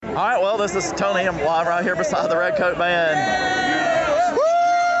All right, well, this is Tony. I'm live right here beside the Redcoat Band. Woo!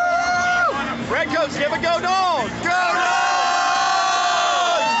 Redcoats, give a go Dogs! Go Dogs!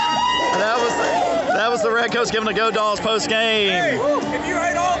 And that was the Redcoats giving a go Dogs post game. Hey, if you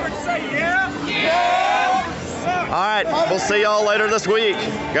hate Auburn, say yeah. Yeah. All right, we'll see y'all later this week.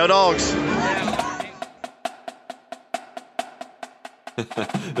 Go Dogs!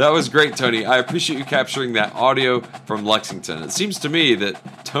 That was great, Tony. I appreciate you capturing that audio from Lexington. It seems to me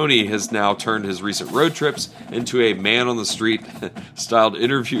that Tony has now turned his recent road trips into a man on the street styled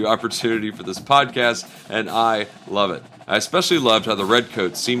interview opportunity for this podcast, and I love it. I especially loved how the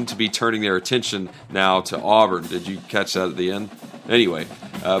Redcoats seem to be turning their attention now to Auburn. Did you catch that at the end? Anyway,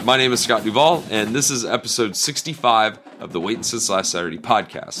 my name is Scott Duvall, and this is episode 65 of the Waiting Since Last Saturday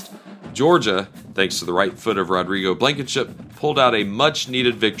podcast. Georgia, thanks to the right foot of Rodrigo Blankenship, pulled out a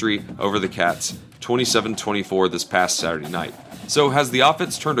much-needed victory over the Cats, 27-24 this past Saturday night. So has the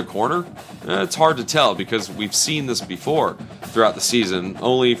offense turned a corner? It's hard to tell because we've seen this before throughout the season,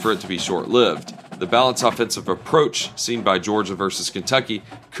 only for it to be short-lived. The balanced offensive approach seen by Georgia versus Kentucky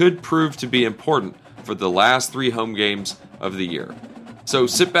could prove to be important for the last 3 home games of the year. So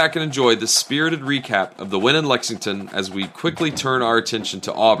sit back and enjoy the spirited recap of the win in Lexington as we quickly turn our attention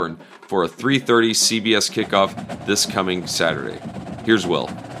to Auburn for a 3:30 CBS kickoff this coming Saturday. Here's Will.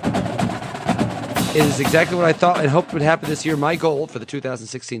 It is exactly what I thought and hoped would happen this year. My goal for the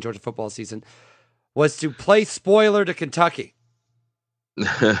 2016 Georgia football season was to play spoiler to Kentucky.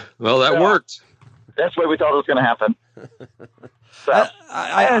 Well, that worked. That's the way we thought it was going to happen. So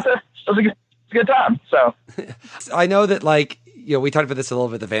it was a good time. So I know that, like, you know, we talked about this a little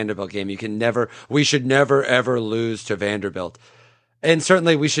bit at the Vanderbilt game. We should never ever lose to Vanderbilt, and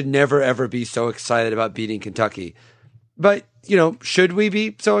certainly we should never ever be so excited about beating Kentucky. But you know, should we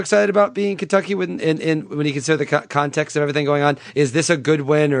be so excited about beating Kentucky when you consider the context of everything going on? Is this a good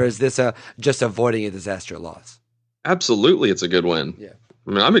win, or is this just avoiding a disaster loss? Absolutely, it's a good win. Yeah,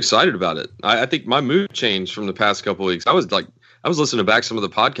 I mean, I'm excited about it. I think my mood changed from the past couple of weeks. I was listening back some of the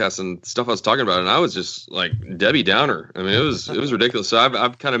podcasts and stuff I was talking about, and I was just like Debbie Downer. I mean, it was ridiculous. So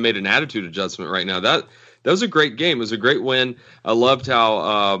I've kind of made an attitude adjustment right now. That was a great game. It was a great win. I loved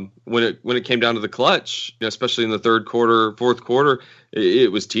how when it came down to the clutch, you know, especially in the third quarter, fourth quarter,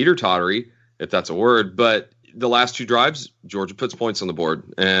 it was teeter-tottery, if that's a word. But the last 2 drives, Georgia puts points on the board,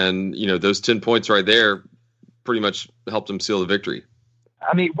 and you know those 10 points right there pretty much helped them seal the victory.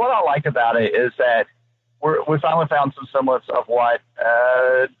 I mean, what I like about it is that we finally found some semblance of what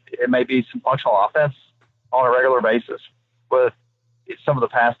it may be some functional offense on a regular basis with some of the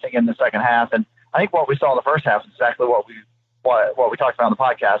passing in the second half. And I think what we saw in the first half is exactly what we talked about on the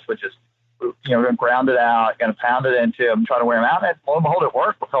podcast, which is, you know, we're going to ground it out, going to pound it into them, try to wear them out. And lo and behold, it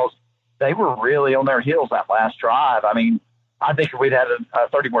worked because they were really on their heels that last drive. I mean, I think if we'd had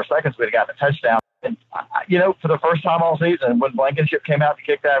 30 more seconds, we'd have gotten a touchdown. And, you know, for the first time all season, when Blankenship came out to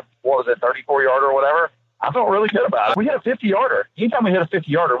kick that, 34-yarder or whatever, I felt really good about it. We hit a 50-yarder. Anytime we hit a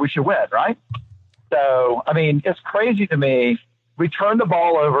 50-yarder, we should win, right? So, I mean, it's crazy to me. We turned the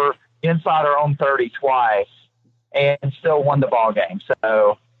ball over inside our own 30 twice and still won the ball game.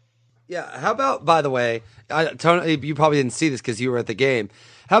 So, yeah. How about, by the way, Tony, you probably didn't see this because you were at the game.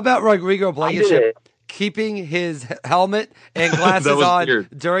 How about Rodrigo Blankenship keeping his helmet and glasses on weird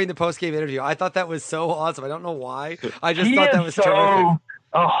during the post-game interview? I thought that was so awesome. I don't know why. I just thought that was terrific.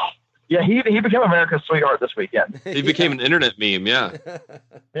 Oh, yeah, he became America's sweetheart this weekend. He became an internet meme, yeah.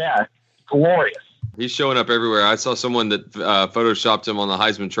 Yeah, glorious. He's showing up everywhere. I saw someone that photoshopped him on the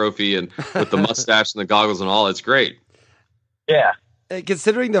Heisman Trophy and with the mustache and the goggles and all. It's great. Yeah.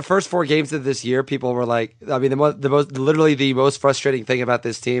 Considering the first 4 games of this year, people were like, I mean, literally the most frustrating thing about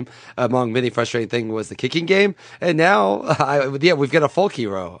this team, among many frustrating things, was the kicking game. And now, we've got a folk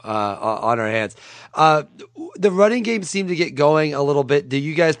hero on our hands. The running game seemed to get going a little bit. Do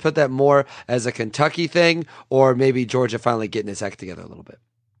you guys put that more as a Kentucky thing, or maybe Georgia finally getting its act together a little bit?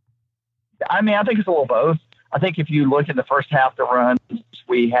 I mean, I think it's a little both. I think if you look at the first half, the runs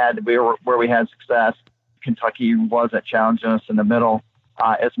we were where we had success. Kentucky wasn't challenging us in the middle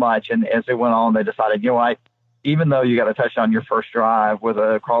as much. And as they went on, they decided, you know what, even though you got a touchdown your first drive with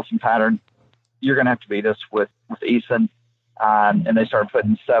a crossing pattern, you're going to have to beat us with Eason. And they started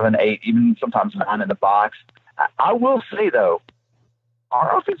putting 7, 8, even sometimes 9 in the box. I will say, though,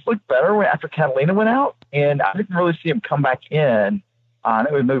 our offense looked better after Catalina went out, and I didn't really see him come back in. I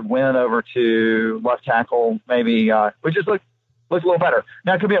think we moved Wynn over to left tackle, maybe, which just looked a little better.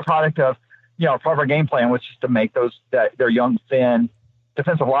 Now, it could be a product of, you know, part of our game plan, which is to make their young, thin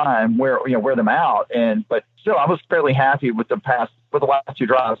defensive line wear them out. But still, I was fairly happy with the last 2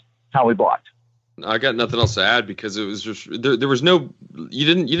 drives, how we blocked. I got nothing else to add because it was just there was no you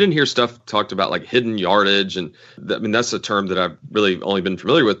didn't hear stuff talked about like hidden yardage, and that's a term that I've really only been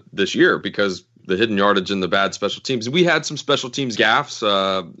familiar with this year because the hidden yardage and the bad special teams. We had some special teams gaffes.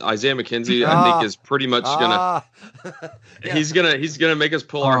 Isaiah McKenzie, I think, is pretty much gonna Yeah. he's gonna make us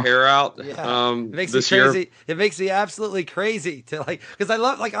pull our hair out. Yeah. It makes this me crazy. year. It makes me absolutely crazy to because I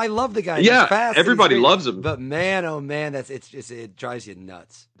love the guy. Yeah, He's fast, everybody he's great. loves him. But man, oh man, it drives you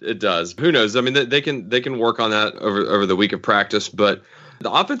nuts. It does. Who knows? I mean, they can work on that over the week of practice, but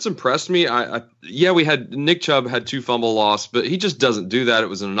the offense impressed me. We had Nick Chubb had 2 fumble loss, but he just doesn't do that. It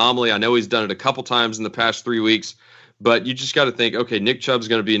was an anomaly. I know he's done it a couple times in the past 3 weeks, but you just got to think, okay, Nick Chubb's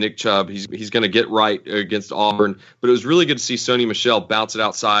going to be Nick Chubb. He's going to get right against Auburn. But it was really good to see Sony Michel bounce it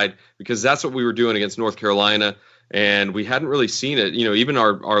outside because that's what we were doing against North Carolina. And we hadn't really seen it. Even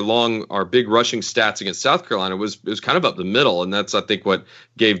our big rushing stats against South Carolina was kind of up the middle, and that's I think what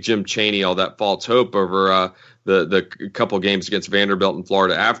gave Jim Chaney all that false hope over the couple games against Vanderbilt and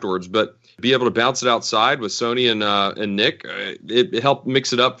Florida afterwards. But be able to bounce it outside with Sony and Nick, it helped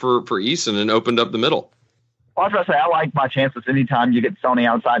mix it up for Eason and opened up the middle. I was going to say, I like my chances anytime you get Sony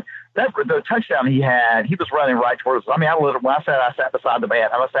outside. The touchdown he had, he was running right towards us. I mean, when I sat beside the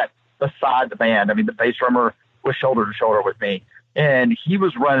band, I sat beside the band. I mean, the base drummer was shoulder to shoulder with me, and he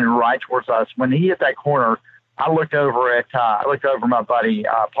was running right towards us. When he hit that corner, I looked over my buddy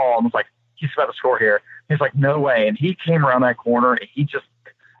Paul and was like, he's about to score here. He's like, no way. And he came around that corner, and he just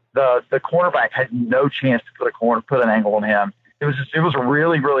the cornerback had no chance to put an angle on him. It was a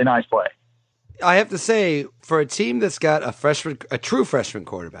really, really nice play. I have to say, for a team that's got a true freshman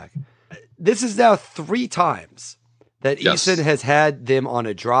quarterback, this is now 3 times that Eason has had them on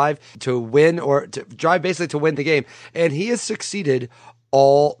a drive to win basically to win the game. And he has succeeded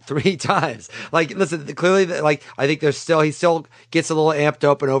all 3 times. Like, listen, clearly, like, I think he still gets a little amped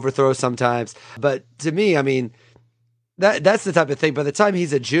up and overthrows sometimes. But to me, I mean, that's the type of thing. By the time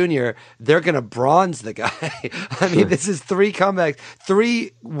he's a junior, they're going to bronze the guy. I mean, this is 3 comebacks,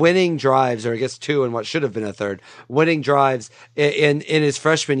 3 winning drives, or I guess 2 and what should have been a third winning drives in his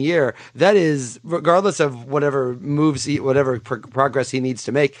freshman year. That is, regardless of whatever progress he needs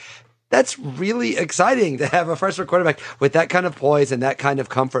to make. That's really exciting to have a freshman quarterback with that kind of poise and that kind of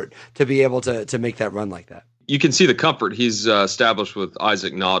comfort to be able to make that run like that. You can see the comfort he's established with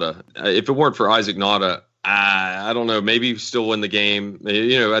Isaac Nauta. If it weren't for Isaac Nauta, I don't know. Maybe you still win the game.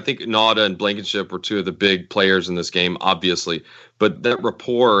 I think Nauta and Blankenship were 2 of the big players in this game, obviously. But that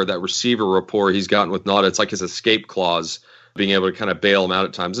receiver rapport he's gotten with Nauta, it's like his escape clause, being able to kind of bail him out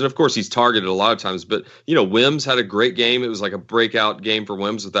at times. And, of course, he's targeted a lot of times. But, Wims had a great game. It was like a breakout game for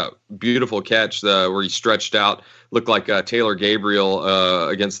Wims with that beautiful catch where he stretched out, looked like Taylor Gabriel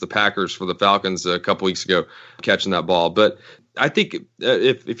against the Packers for the Falcons a couple weeks ago, catching that ball. But I think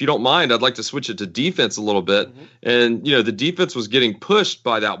if you don't mind, I'd like to switch it to defense a little bit. Mm-hmm. And, the defense was getting pushed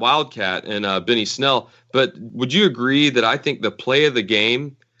by that Wildcat and Benny Snell. But would you agree that I think the play of the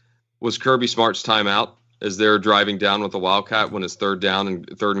game was Kirby Smart's timeout as they're driving down with the Wildcat when it's 3rd down and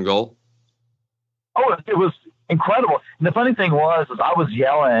 3rd and goal? Oh, it was incredible. And the funny thing was I was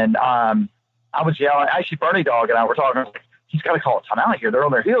yelling. Actually, Bernie Dog and I were talking. He's got to call a timeout here. They're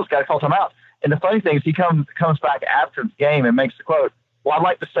on their heels. Got to call a timeout. And the funny thing is he comes back after the game and makes the quote, well, I'd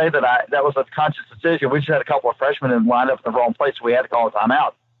like to say that that was a conscious decision. We just had a couple of freshmen and lined up in the wrong place, so we had to call a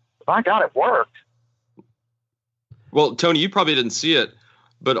timeout. By God, it worked. Well, Tony, you probably didn't see it,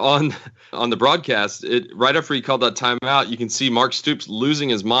 but on the broadcast, right after he called that timeout, you can see Mark Stoops losing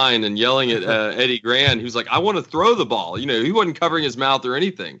his mind and yelling at Eddie Gran. He was like, I want to throw the ball. He wasn't covering his mouth or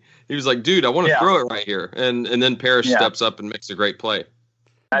anything. He was like, dude, I want to throw it right here. And then Parrish steps up and makes a great play.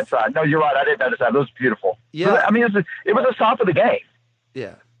 That's right. No, you're right. I didn't notice that. It was beautiful. Yeah. I mean, it was a stop of the game.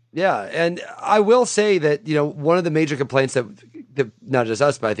 Yeah. Yeah. And I will say that, one of the major complaints that not just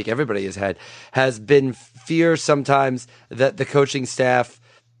us, but I think everybody has had, has been fear sometimes that the coaching staff,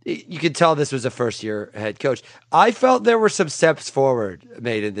 you could tell this was a first-year head coach. I felt there were some steps forward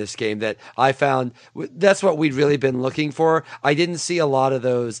made in this game that I found that's what we'd really been looking for. I didn't see a lot of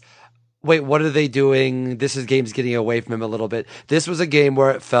those. Wait, what are they doing? Game's getting away from him a little bit. This was a game where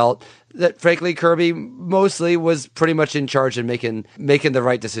it felt that, frankly, Kirby mostly was pretty much in charge and making the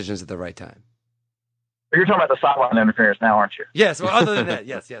right decisions at the right time. You're talking about the sideline interference now, aren't you? Yes. Well, other than that,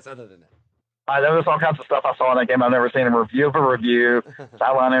 yes. Other than that, there was all kinds of stuff I saw in that game. I've never seen a review of a review.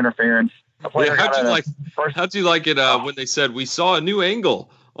 Sideline interference. How'd you like it when they said we saw a new angle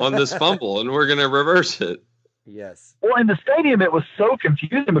on this fumble and we're going to reverse it? Yes. Well, in the stadium, it was so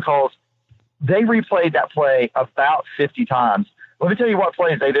confusing because they replayed that play about 50 times. Let me tell you what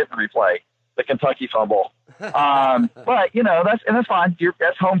plays they didn't replay. the Kentucky fumble. But that's fine.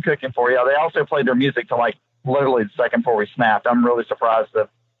 That's home cooking for you. They also played their music to like literally the second before we snapped. I'm really surprised the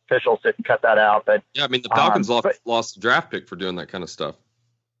officials didn't cut that out. But yeah, I mean the Falcons lost the draft pick for doing that kind of stuff.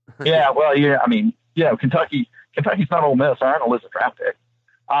 Yeah, well, Kentucky's not Ole Miss. They're not gonna lose a draft pick.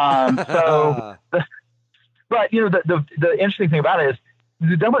 But the interesting thing about it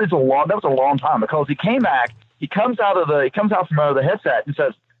is that was a long time, because he came back, he comes out from under the headset and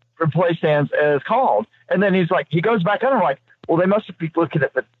says play stands as called, and then he goes back under, like, well, they must be looking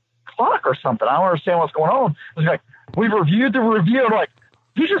at the clock or something. I don't understand what's going on. He's like, we've reviewed the review. I'm like,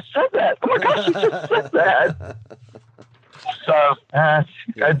 he just said that. Oh my gosh, he just said that. So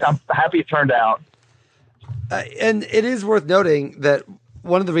I'm happy it turned out. And it is worth noting that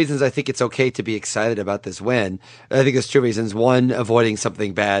one of the reasons I think it's okay to be excited about this win, I think there's two reasons. One, avoiding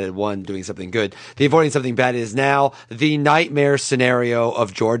something bad, and one, doing something good. The avoiding something bad is now the nightmare scenario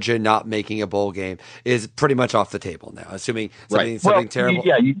of Georgia not making a bowl game is pretty much off the table now, assuming something terrible.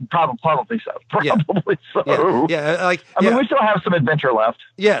 Yeah, probably so. Probably so. Yeah. We still have some adventure left.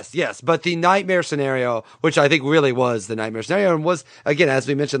 Yes. But the nightmare scenario, which I think really was the nightmare scenario and was, again, as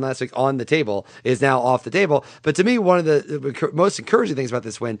we mentioned last week, on the table, is now off the table. But to me, one of the most encouraging things about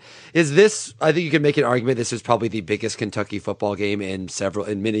this win is this. I think you can make an argument this is probably the biggest Kentucky football game in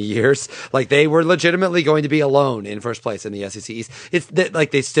many years. Like, they were legitimately going to be alone in first place in the SEC East. It's that,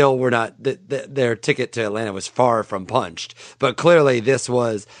 like, they still were not. Their ticket to Atlanta was far from punched, but clearly this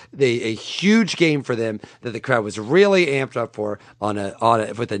was a huge game for them that the crowd was really amped up for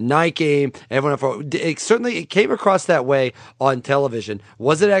with a night game. Everyone it came across that way on television.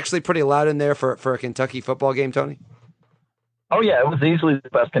 Was it actually pretty loud in there for a Kentucky football game, Tony? Oh yeah, it was easily the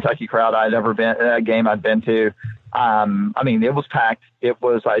best Kentucky crowd game I'd been to. It was packed. It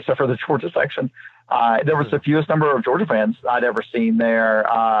was, except for the Georgia section. There was the fewest number of Georgia fans I'd ever seen there.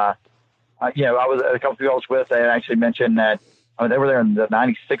 I was a couple of people I was with. They actually mentioned that they were there in the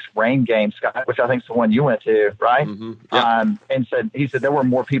 '96 rain game, Scott, which I think is the one you went to, right? Mm-hmm. Yeah. And he said there were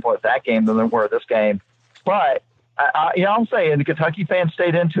more people at that game than there were at this game. But I'm saying the Kentucky fans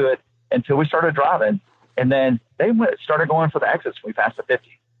stayed into it until we started driving. And then they started going for the exits when we passed the 50.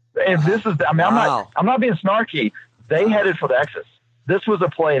 And this is, I'm not being snarky. They headed for the exits. This was a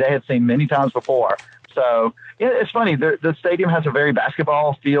play they had seen many times before. So it's funny. The stadium has a very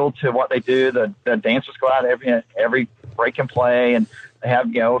basketball feel to what they do. The dancers go out every break and play, and they have,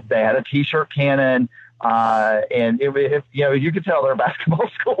 they had a t-shirt cannon, and you could tell they're a basketball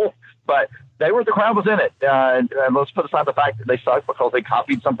school, but the crowd was in it. And let's put aside the fact that they suck because they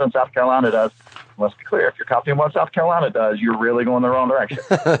copied something South Carolina does. Let's be clear, if you're copying what South Carolina does, you're really going the wrong direction.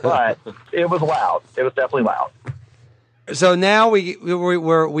 But it was loud. It was definitely loud. So now we've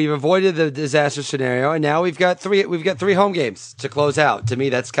avoided the disaster scenario, and now we've got three home games to close out. To me,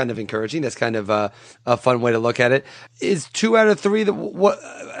 that's kind of encouraging. That's kind of a fun way to look at it. Is 2 out of 3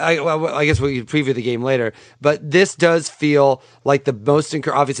 I guess we can preview the game later, but this does feel like the most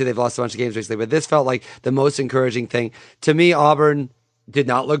obviously they've lost a bunch of games recently, but this felt like the most encouraging thing. To me, Auburn did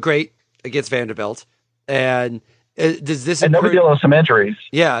not look great against Vanderbilt, and does this and they were dealing with some injuries?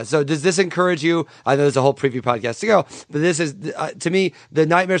 Yeah. So does this encourage you? I know there's a whole preview podcast to go, but this is to me the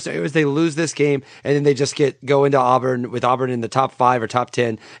nightmare scenario is they lose this game and then they just go into Auburn with Auburn in the top 5 or top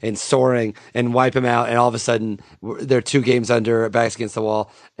 10 and soaring and wipe them out, and all of a sudden they're 2 games under, backs against the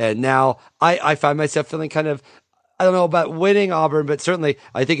wall, and now I find myself feeling kind of, I don't know about winning Auburn, but certainly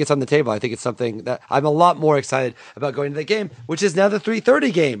I think it's on the table. I think it's something that I'm a lot more excited about going to the game, which is now the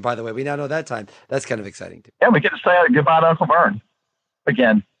 3:30 game, by the way. We now know that time. That's kind of exciting too. Yeah, we get to say goodbye to Uncle Vern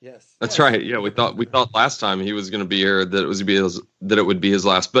again. Yes. That's right. Yeah, we thought last time he was going to be here that it would be his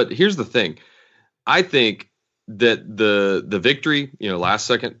last. But here's the thing. I think that the victory, last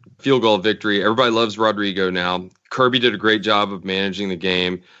second field goal victory, everybody loves Rodrigo now. Kirby did a great job of managing the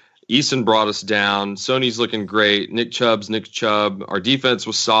game. Easton brought us down. Sony's looking great. Nick Chubb. Our defense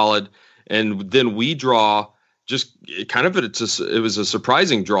was solid. And then we draw it was a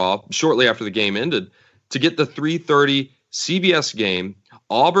surprising draw shortly after the game ended to get the 3:30 CBS game.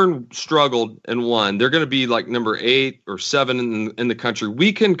 Auburn struggled and won. They're going to be like number 8 or 7 in the country.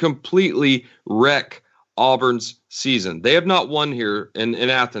 We can completely wreck Auburn's season. They have not won here in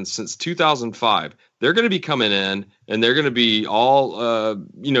Athens since 2005. They're going to be coming in and they're going to be all,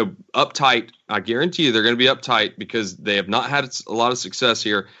 uptight. I guarantee you they're going to be uptight because they have not had a lot of success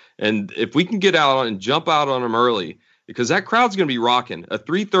here. And if we can get out and jump out on them early, because that crowd's going to be rocking. A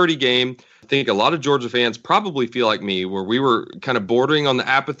 3:30 game, I think a lot of Georgia fans probably feel like me, where we were kind of bordering on the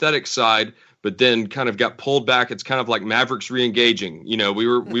apathetic side, but then kind of got pulled back. It's kind of like Mavericks re-engaging.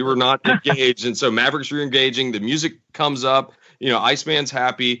 We were not engaged. And so Mavericks re-engaging, the music comes up, Iceman's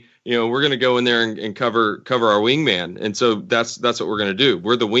happy. we're going to go in there and cover our wingman. And so that's what we're going to do.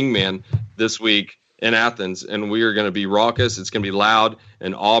 We're the wingman this week in Athens, and we are going to be raucous. It's going to be loud,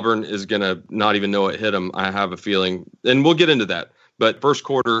 and Auburn is going to not even know it hit them. I have a feeling, and we'll get into that. But first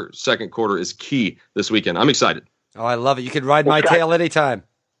quarter, second quarter is key this weekend. I'm excited. Oh, I love it. You can ride my tail anytime.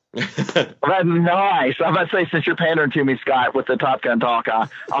 That's nice. I'm about to say, since you're pandering to me, Scott, with the Top Gun talk, I'll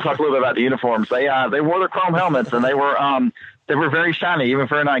talk a little bit about the uniforms. They wore their chrome helmets, and they were very shiny, even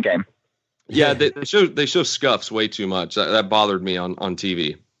for a night game. Yeah, they show scuffs way too much. That bothered me on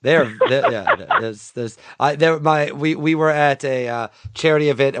TV. We were at a charity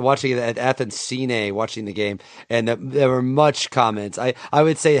event watching it at Athens Cine, watching the game, and there were much comments. I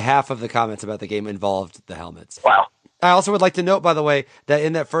would say half of the comments about the game involved the helmets. Wow. I also would like to note, by the way, that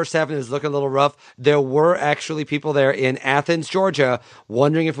in that first half, and it was looking a little rough, there were actually people there in Athens, Georgia,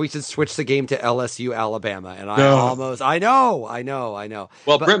 wondering if we should switch the game to LSU, Alabama. And I know.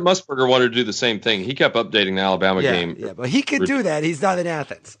 Well, Brent Musburger wanted to do the same thing. He kept updating the Alabama game. Yeah, but he could do that. He's not in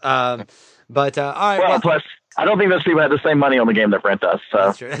Athens. All right. Well, plus, I don't think those people had the same money on the game that Brent does.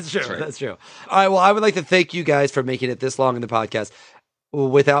 So. That's true. All right. Well, I would like to thank you guys for making it this long in the podcast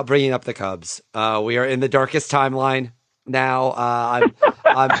without bringing up the Cubs. We are in the darkest timeline now.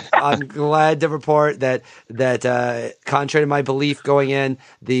 I'm glad to report that contrary to my belief going in,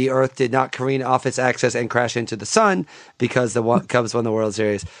 the Earth did not careen off its axis and crash into the sun because the Cubs won the World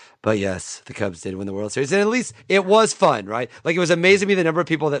Series. But yes, the Cubs did win the World Series, and at least it was fun, right? Like, it was amazing to me the number of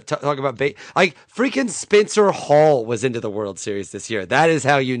people that talk about like freaking Spencer Hall was into the World Series this year. That is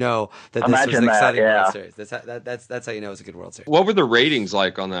how you know that this was an exciting World Series. That's how you know it was a good World Series. What were the ratings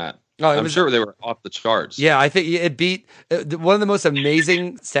like on that? I'm sure they were off the charts. Yeah, I think it beat one of the most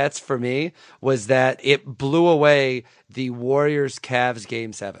amazing stats for me was that it blew away the Warriors-Cavs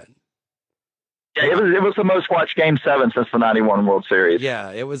Game 7. Yeah, it was the most watched Game 7 since the '91 World Series.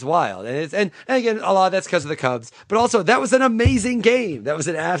 Yeah, it was wild, and again, a lot of that's because of the Cubs, but also that was an amazing game. That was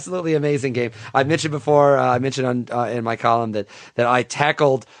an absolutely amazing game. I mentioned before. I mentioned in my column that I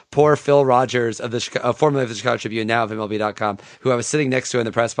tackled poor Phil Rogers of the formerly of the Chicago Tribune, now of MLB.com, who I was sitting next to in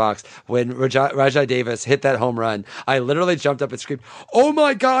the press box when Rajai Davis hit that home run. I literally jumped up and screamed, "Oh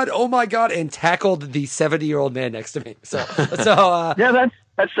my god!" and tackled the 70-year-old man next to me. So yeah,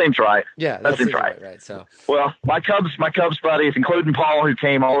 that seems right. Yeah, that seems right. So, well, my Cubs buddies, including Paul, who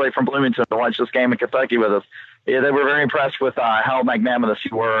came all the way from Bloomington to watch this game in Kentucky with us, they were very impressed with how magnanimous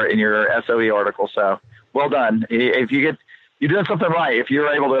you were in your SOE article. So, well done. If you're doing something right, if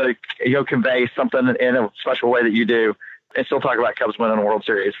you're able to convey something in a special way that you do, and still talk about Cubs winning the World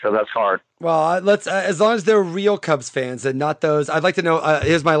Series, because that's hard. Well, let's as long as they're real Cubs fans and not those. I'd like to know.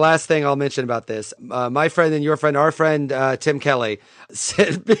 Here's my last thing I'll mention about this. My friend and your friend, our friend Tim Kelly,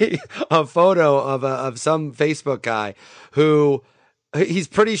 sent me a photo of some Facebook guy who he's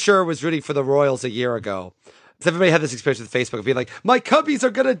pretty sure was rooting for the Royals a year ago. So everybody had this experience with Facebook of being like, my Cubbies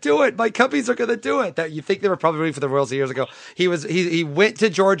are going to do it. My Cubbies are going to do it. That you think they were probably rooting for the Royals years ago. He went to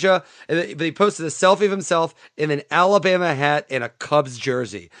Georgia, but he posted a selfie of himself in an Alabama hat and a Cubs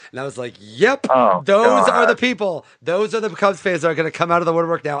jersey. And I was like, yep, those are the people. Those are the Cubs fans that are going to come out of the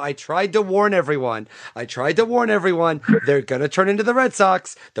woodwork now. I tried to warn everyone. They're going to turn into the Red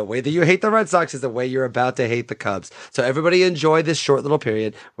Sox. The way that you hate the Red Sox is the way you're about to hate the Cubs. So everybody enjoy this short little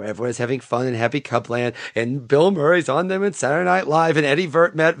period where everyone is having fun in happy Cubland, and Bill Murray's on them in Saturday Night Live, and Eddie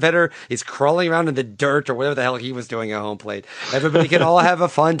Vedder is crawling around in the dirt or whatever the hell he was doing at home plate. Everybody can all have a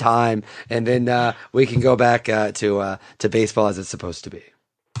fun time, and then we can go back to baseball as it's supposed to be.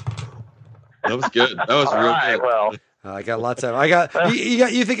 That was good. That was real good. Well, I got lots of.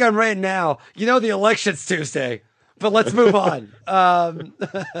 You think I'm ranting now? You know the election's Tuesday. But let's move on.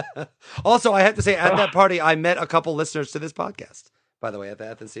 Also, I have to say, at that party, I met a couple listeners to this podcast. By the way, at the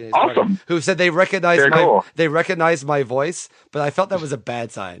Athens Cine awesome. Who said they recognized my voice, but I felt that was a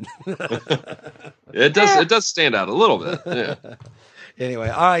bad sign. It does stand out a little bit. Yeah. Anyway,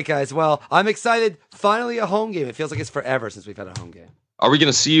 all right, guys. Well, I'm excited. Finally, a home game. It feels like it's forever since we've had a home game. Are we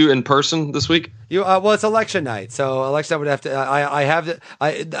going to see you in person this week? Well, it's election night, so election night would have to.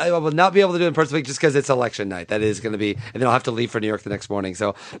 I will not be able to do it in person week just because it's election night. That is going to be, and then I'll have to leave for New York the next morning.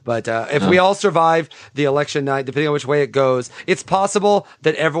 So, but if we all survive the election night, depending on which way it goes, it's possible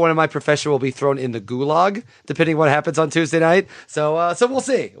that everyone in my profession will be thrown in the gulag, depending on what happens on Tuesday night. So we'll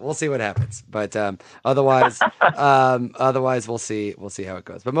see. We'll see what happens. But otherwise, we'll see. We'll see how it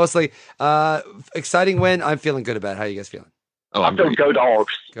goes. But mostly, exciting win. I'm feeling good about it. How are you guys feeling? Oh, I'm going go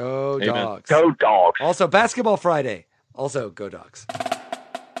Dogs. Go Amen. Dogs. Go Dogs. Also, Basketball Friday. Also, go Dogs.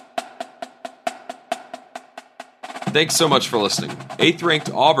 Thanks so much for listening.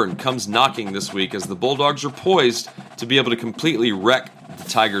 8th-ranked Auburn comes knocking this week as the Bulldogs are poised to be able to completely wreck the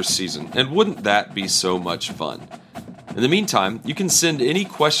Tigers season, and wouldn't that be so much fun? In the meantime, you can send any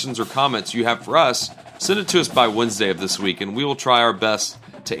questions or comments you have for us. Send it to us by Wednesday of this week, and we will try our best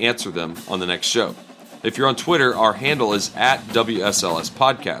to answer them on the next show. If you're on Twitter, our handle is @WSLS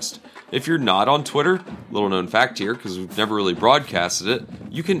Podcast. If you're not on Twitter, little known fact here, because we've never really broadcasted it,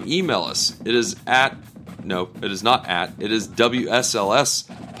 you can email us. It is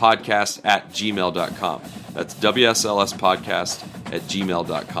WSLSpodcast@gmail.com. That's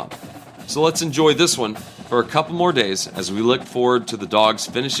WSLSpodcast@gmail.com. So let's enjoy this one for a couple more days as we look forward to the Dogs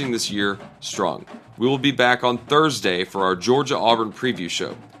finishing this year strong. We will be back on Thursday for our Georgia-Auburn preview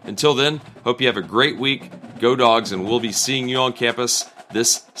show. Until then, hope you have a great week. Go Dogs, and we'll be seeing you on campus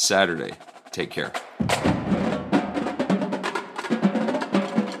this Saturday. Take care.